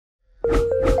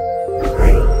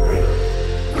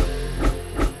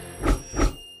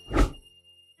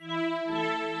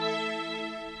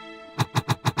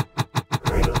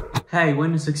Hey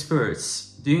Windows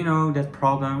experts, do you know that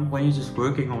problem when you're just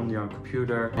working on your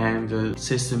computer and the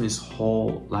system is the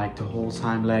whole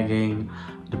time lagging,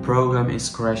 the program is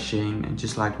crashing, and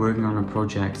just like working on a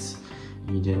project,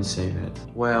 you didn't save it?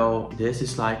 Well, this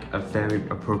is like a very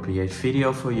appropriate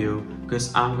video for you,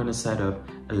 because I'm gonna set up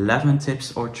 11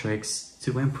 tips or tricks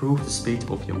to improve the speed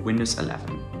of your Windows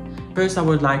 11. First, I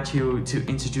would like to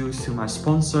introduce to my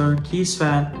sponsor,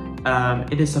 Keysfan.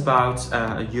 It is about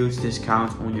a huge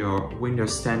discount on your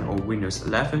Windows 10 or Windows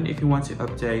 11. If you want to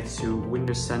update to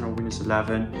Windows 10 or Windows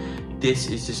 11, this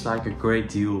is just like a great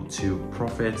deal to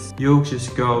profit. You'll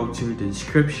just go to the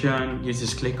description, you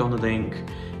just click on the link,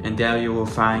 and there you will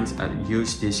find a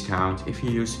huge discount. If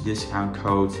you use the discount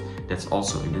code that's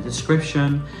also in the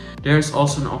description. There's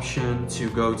also an option to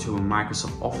go to a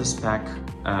Microsoft Office pack.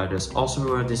 There's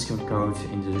also a discount code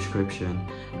in the description,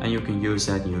 and you can use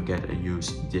that and you get a huge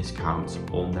discount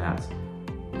on that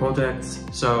product.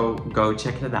 So go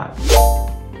check that out.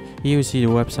 Here you see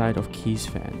the website of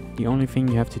Keysfan. The only thing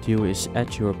you have to do is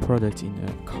add your product in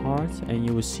a cart and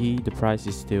you will see the price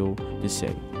is still the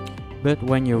same. But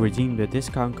when you redeem the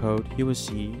discount code, you will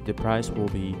see the price will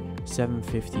be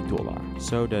 $750,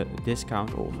 so the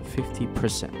discount of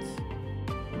 50%.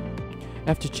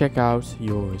 After checkout,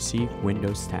 you'll receive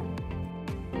Windows 10.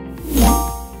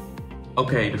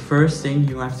 Okay, the first thing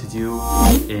you have to do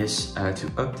is to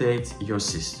update your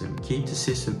system. Keep the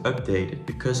system updated,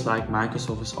 because like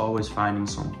Microsoft is always finding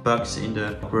some bugs in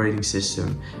the operating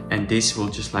system, and this will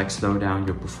just like slow down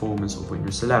your performance of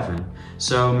Windows 11.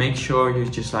 So make sure you're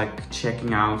just like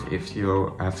checking out if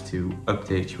you have to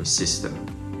update your system.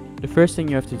 The first thing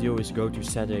you have to do is go to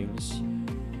settings,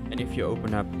 and if you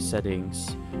open up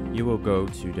settings, you will go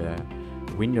to the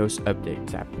Windows Update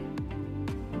tab.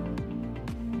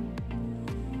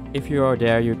 If you are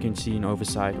there, you can see an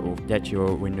oversight of that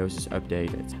your Windows is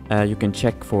updated. You can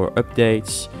check for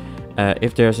updates.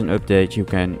 If there's an update, you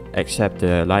can accept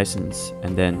the license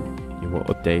and then you will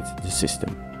update the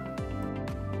system.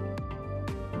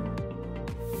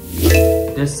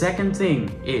 The second thing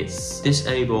is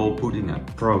disable booting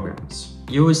up programs.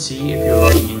 You will see if you're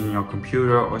logging in your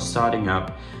computer or starting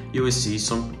up, you will see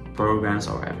some programs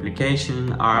or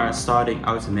applications are starting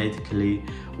automatically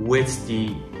with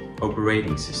the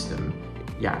operating system.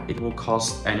 Yeah, it will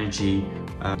cost energy.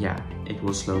 It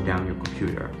will slow down your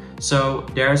computer. So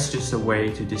there's just a way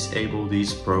to disable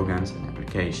these programs and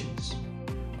applications.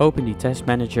 Open the Task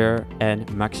Manager and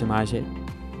maximize it.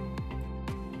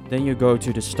 Then you go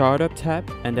to the Startup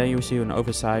tab, and then you see an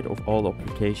oversight of all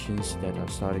applications that are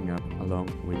starting up along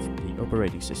with the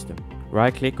operating system.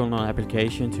 Right click on an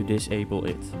application to disable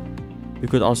it. You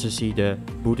could also see the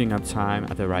booting up time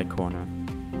at the right corner.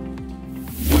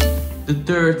 The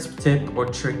third tip or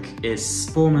trick is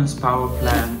performance power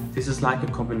plan. This is like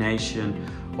a combination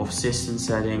of system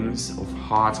settings, of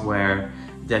hardware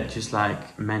that just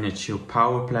like manage your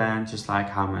power plan, just like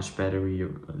how much battery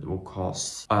it will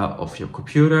cost of your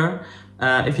computer.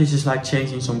 If you just like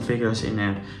changing some figures in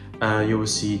it, you will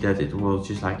see that it will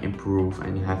just like improve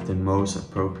and you have the most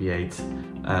appropriate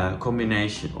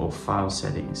combination of file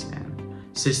settings and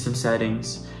system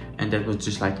settings. And that will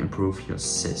just like improve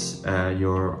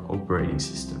your operating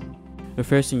system. The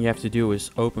first thing you have to do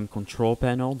is open Control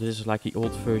Panel. This is like the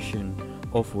old version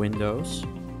of Windows.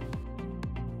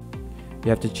 You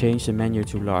have to change the menu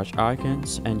to large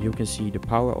icons, and you can see the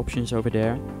power options over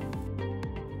there.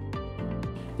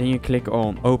 Then you click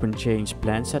on Open Change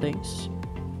Plan Settings.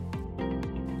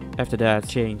 After that,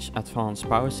 change Advanced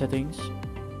Power Settings.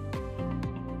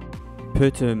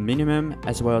 Put the minimum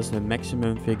as well as the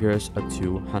maximum figures up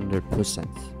to 100%.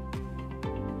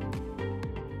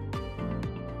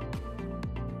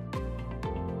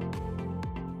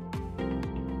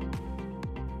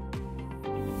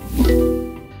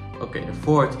 Okay, the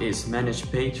fourth is manage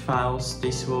page files.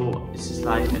 This is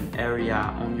like an area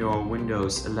on your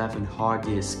Windows 11 hard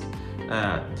disk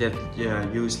that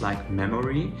use like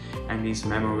memory, and this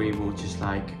memory will just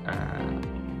like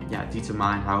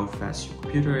determine how fast your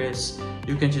computer is.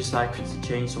 You can just like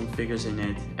change some figures in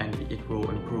it and it will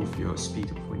improve your speed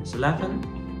of Windows 11.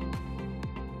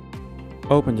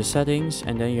 Open the settings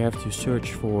and then you have to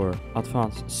search for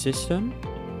Advanced System.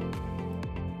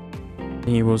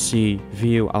 Then you will see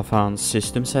View Advanced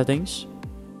System Settings.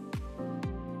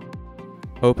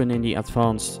 Open in the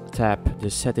Advanced tab the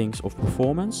Settings of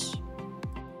Performance.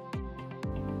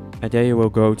 And there you will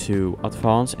go to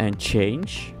Advanced and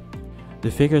Change. The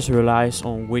figures relies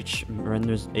on which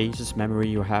random access memory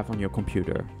you have on your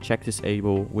computer. Check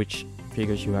disable which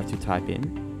figures you have to type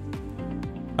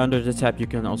in. Under the tab you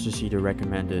can also see the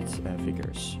recommended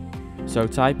figures. So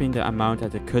type in the amount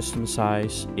at the custom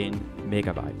size in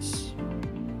megabytes.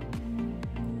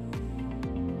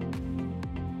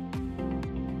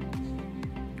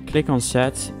 Click on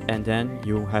set and then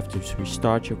you have to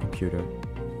restart your computer.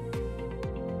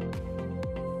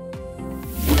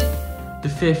 The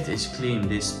fifth is clean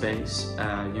disk space.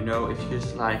 You know, if you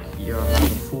just like you have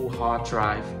a full hard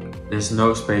drive, there's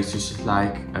no space to just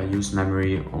like use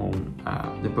memory on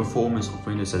the performance of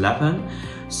Windows 11.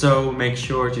 So make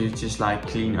sure to just like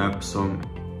clean up some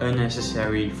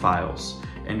unnecessary files.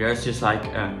 And there's just like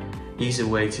an easy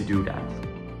way to do that.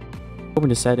 Open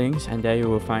the settings and there you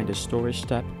will find the storage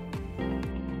tab.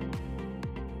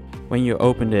 When you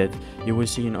open it, you will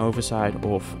see an oversight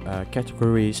of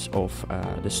categories of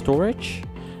the storage,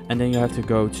 and then you have to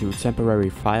go to temporary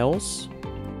files.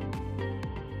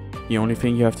 The only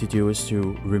thing you have to do is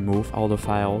to remove all the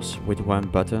files with one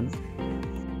button.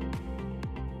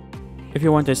 If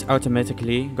you want this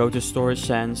automatically, go to storage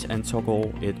sense and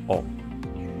toggle it on.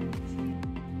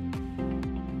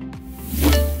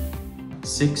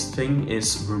 Sixth thing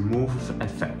is remove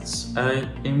effects.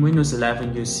 In Windows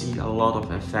 11 you see a lot of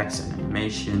effects and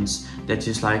animations that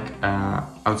just like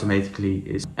automatically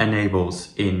is enabled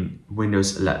in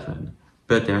Windows 11.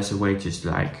 But there's a way just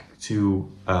like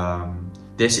to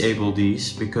disable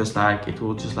these, because like it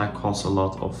will just like cost a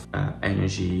lot of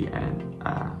energy and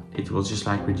it will just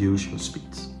like reduce your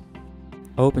speed.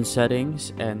 Open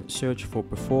settings and search for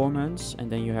performance,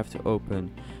 and then you have to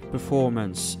open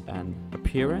performance and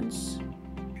appearance.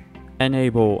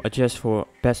 Enable adjust for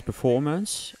best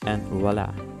performance and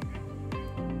voila.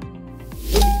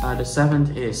 The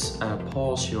seventh is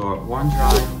pause your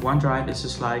OneDrive. OneDrive is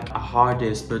just like a hard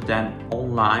disk but then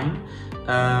online.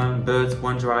 But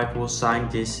OneDrive will sign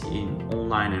this in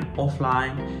online and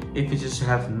offline. If you just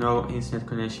have no internet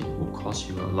connection, it will cost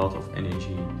you a lot of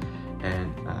energy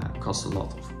and cost a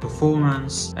lot of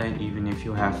performance. And even if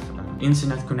you have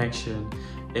internet connection,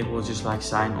 it will just like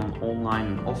sign on online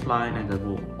and offline, and that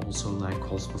will also like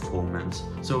cost performance.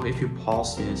 So if you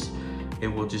pause this, it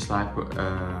will just like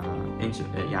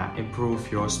improve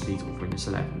your speed of Windows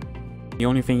 11. The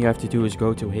only thing you have to do is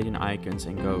go to hidden icons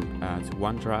and go to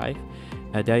OneDrive.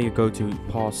 There you go to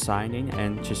pause signing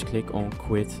and just click on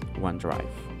quit OneDrive.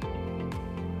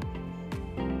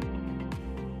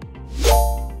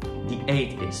 The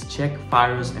eighth is check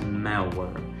virus and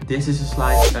malware. This is just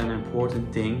like an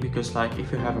important thing, because like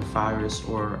if you have a virus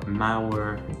or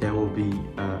malware, there will be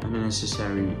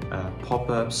unnecessary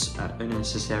pop-ups,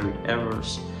 unnecessary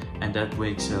errors, and that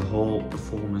makes the whole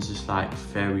performance is like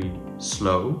very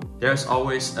slow. There's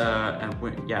always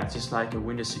just like a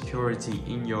Windows security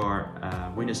in your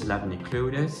Windows 11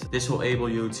 included. This will enable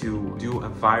you to do a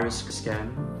virus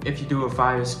scan. If you do a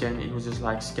virus scan, it will just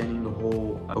like scanning the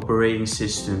whole operating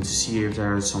system to see if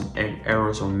there are some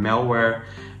errors or malware,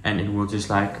 and it will just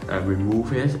like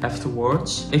remove it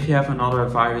afterwards. If you have another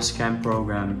virus scan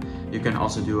program, you can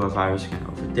also do a virus scan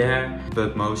over there,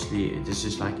 but mostly it is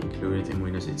just like included in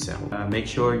Windows itself. Make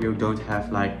sure you don't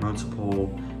have like multiple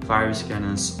virus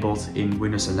scanners both in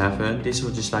Windows 11. This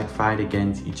will just like fight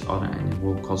against each other and it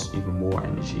will cost even more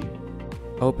energy.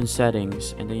 Open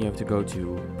settings and then you have to go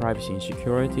to privacy and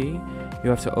security. You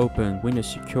have to open Windows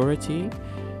security,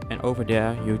 and over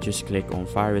there you just click on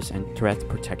virus and threat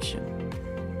protection.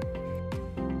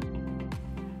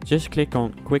 Just click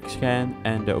on quick scan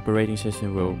and the operating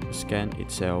system will scan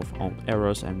itself on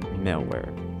errors and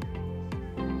malware.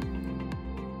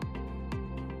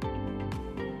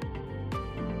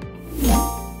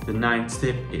 The ninth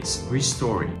tip is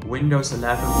restoring. Windows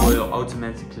 11 will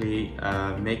automatically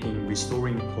making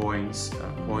restoring points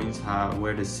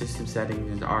where the system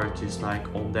settings are just like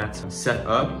on that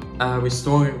setup.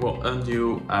 Restoring will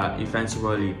undo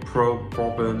eventually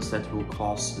problems that will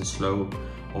cause the slow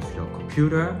of your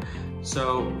computer.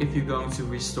 So if you go into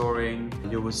restoring,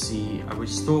 you will see a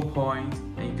restore point,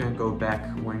 and you can go back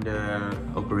when the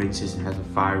operating system has a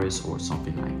virus or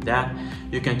something like that.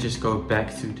 You can just go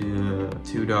back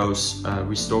to those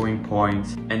restoring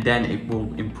points, and then it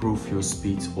will improve your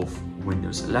speed of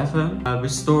Windows 11.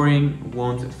 Restoring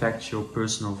won't affect your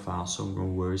personal files, so no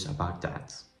worries about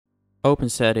that. Open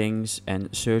settings and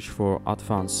search for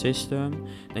advanced system.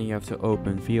 Then you have to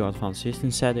open view advanced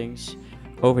system settings.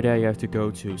 Over there you have to go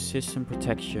to system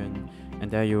protection, and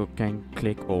there you can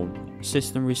click on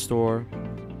system restore.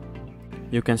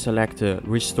 You can select the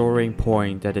restoring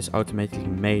point that is automatically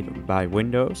made by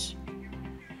Windows.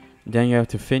 Then you have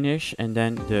to finish, and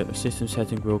then the system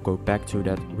setting will go back to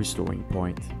that restoring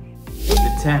point.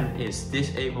 The 10 is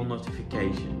disable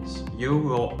notifications. You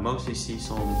will mostly see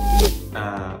some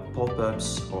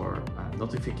pop-ups or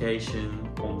notification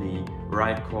on the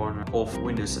right corner of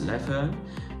Windows 11.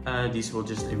 These will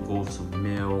just involve some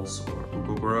mails or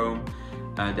Google Chrome.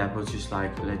 That will just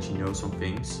like let you know some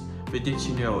things. But did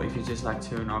you know, if you just like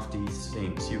turn off these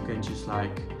things, you can just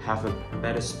like have a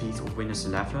better speed of Windows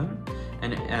 11,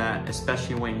 and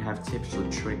especially when you have tips or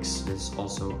tricks that's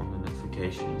also on the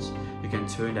notifications, you can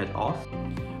turn that off.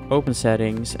 Open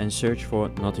settings and search for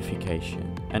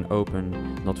notification, and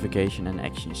open notification and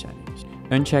action settings.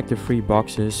 Uncheck the three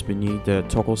boxes beneath the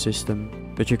toggle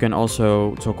system, but you can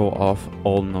also toggle off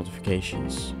all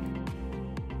notifications.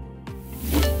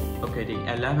 Okay,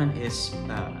 the 11 is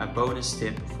a bonus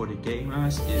tip for the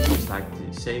gamers. It's like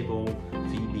disable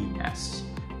VBS.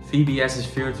 VBS is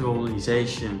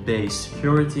virtualization based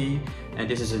security, and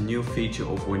this is a new feature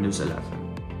of Windows 11.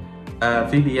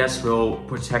 VBS will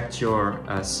protect your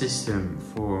system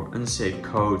for unsafe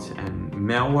code and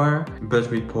malware, but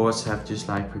reports have just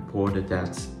like reported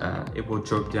that it will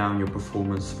drop down your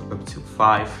performance up to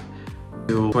 5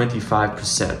 to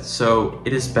 25%. So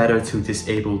it is better to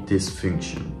disable this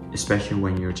function, especially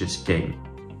when you're just gaming.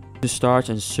 To start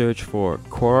and search for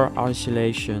core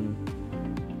isolation,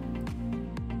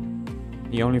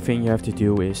 the only thing you have to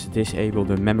do is disable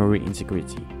the memory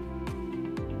integrity.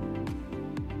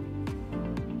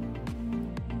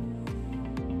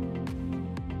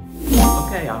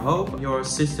 Okay, I hope your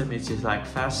system is just like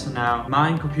faster now.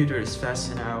 My computer is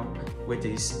faster now with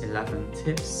these 11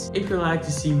 tips. If you'd like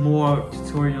to see more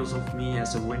tutorials of me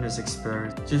as a Windows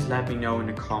expert, just let me know in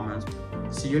the comments.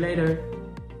 See you later!